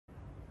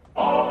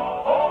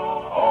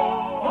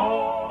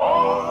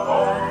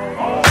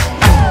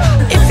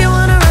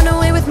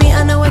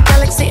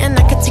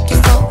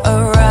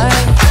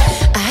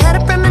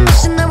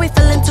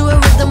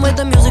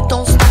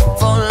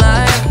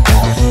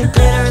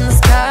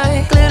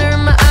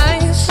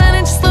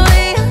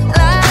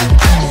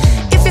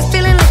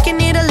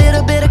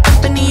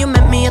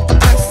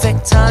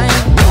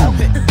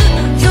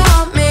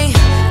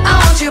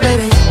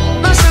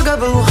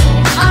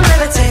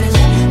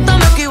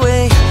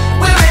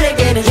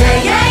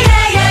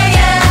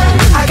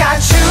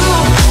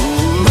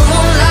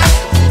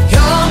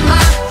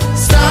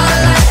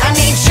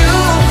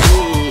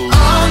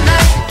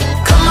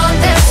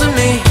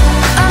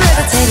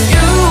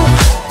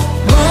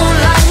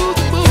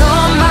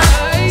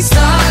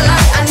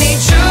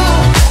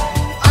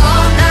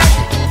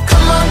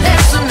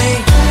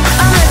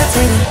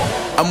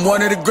I'm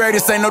one of the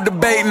greatest, ain't no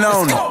debating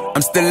on it.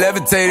 I'm still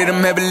levitated,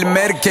 I'm heavily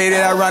medicated.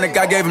 Ironic,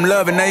 I gave him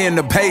love and they end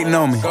up hating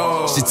on me.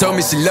 She told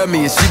me she loved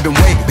me and she been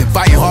waiting. Been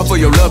fighting hard for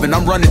your love and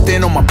I'm running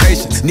thin on my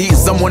patience. Needing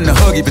someone to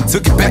hug, even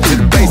took it back to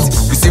the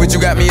basics. You see what you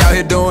got me out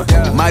here doing?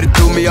 Might have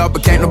threw me off,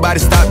 but can't nobody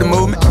stop the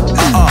movement.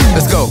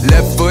 Let's go.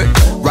 Left foot,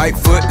 right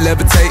foot,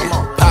 levitating.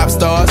 Pop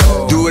stars,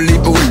 Dua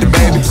Lipa with the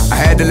baby. I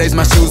had to lace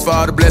my shoes for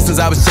all the blessings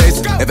I was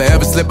chasing. If I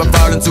ever slip, I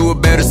fall into a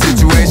better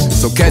situation.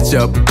 So catch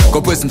up, go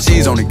put some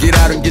cheese on it, get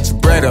out and get your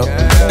bread up.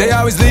 They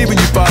always leaving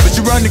you far, but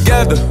you run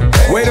together.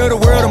 Weight of the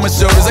world on my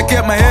shoulders, I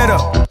kept my head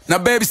up. Now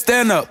baby,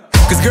 stand up,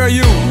 cause girl,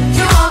 you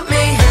want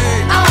me,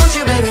 I want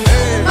you, baby.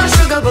 My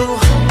sugar boo,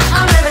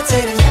 I'm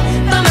levitating.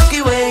 The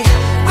Milky Way,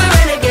 we're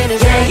renegading.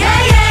 Yeah,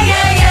 yeah, yeah,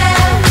 yeah,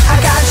 yeah. I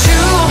got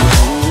you,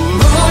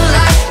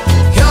 moonlight,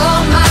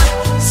 you're my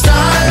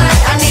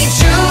starlight. I need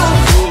you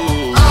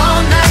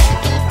all night.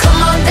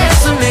 Come on,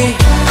 dance with me.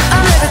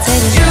 I'm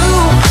levitating. You,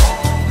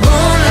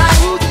 moonlight,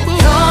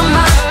 you're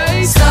my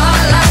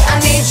starlight. I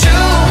need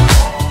you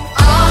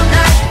all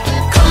night.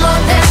 Come on,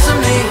 dance with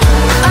me.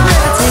 I'm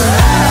levitating.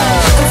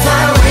 You can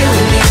fly away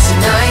with me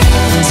tonight.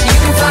 You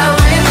can fly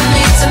away with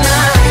me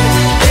tonight.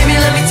 Baby,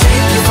 let me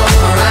take you for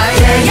a ride.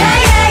 Yeah, yeah,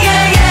 yeah,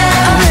 yeah,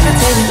 yeah. I'm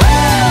levitating.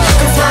 You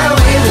can fly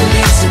away with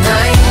me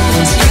tonight.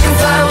 You can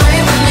fly away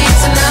with me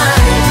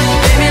tonight.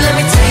 Baby, let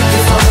me take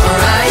you for a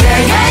ride. Yeah,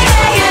 yeah,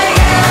 yeah, yeah,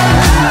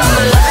 yeah.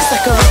 My love is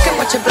like a rocket,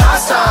 watch it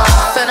blast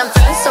off. And I'm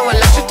feeling so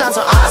electric, down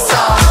to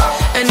awesome.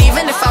 And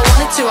even if I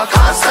wanted to, I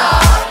can't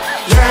stop.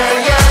 Yeah,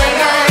 yeah,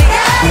 yeah,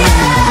 yeah.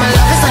 My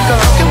love is like a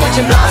rocket, watch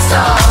it blast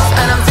off.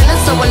 And I'm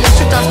feeling so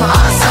electric, down my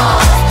ass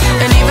off.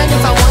 And even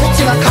if I wanted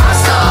to, I can't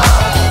stop.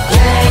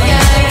 Yeah,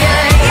 yeah,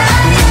 yeah,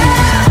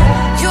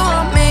 yeah. You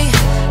want me,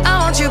 I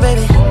want you,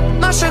 baby.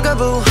 My sugar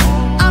boo,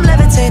 I'm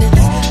levitating.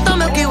 The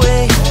Milky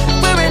Way,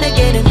 we're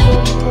renegading.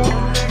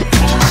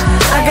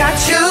 I got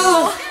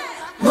you,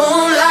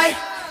 moonlight,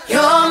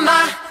 you're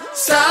my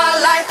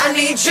starlight. I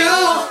need you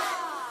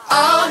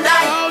all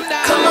night.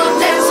 Come on,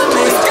 dance with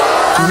me.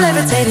 I'm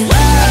levitating.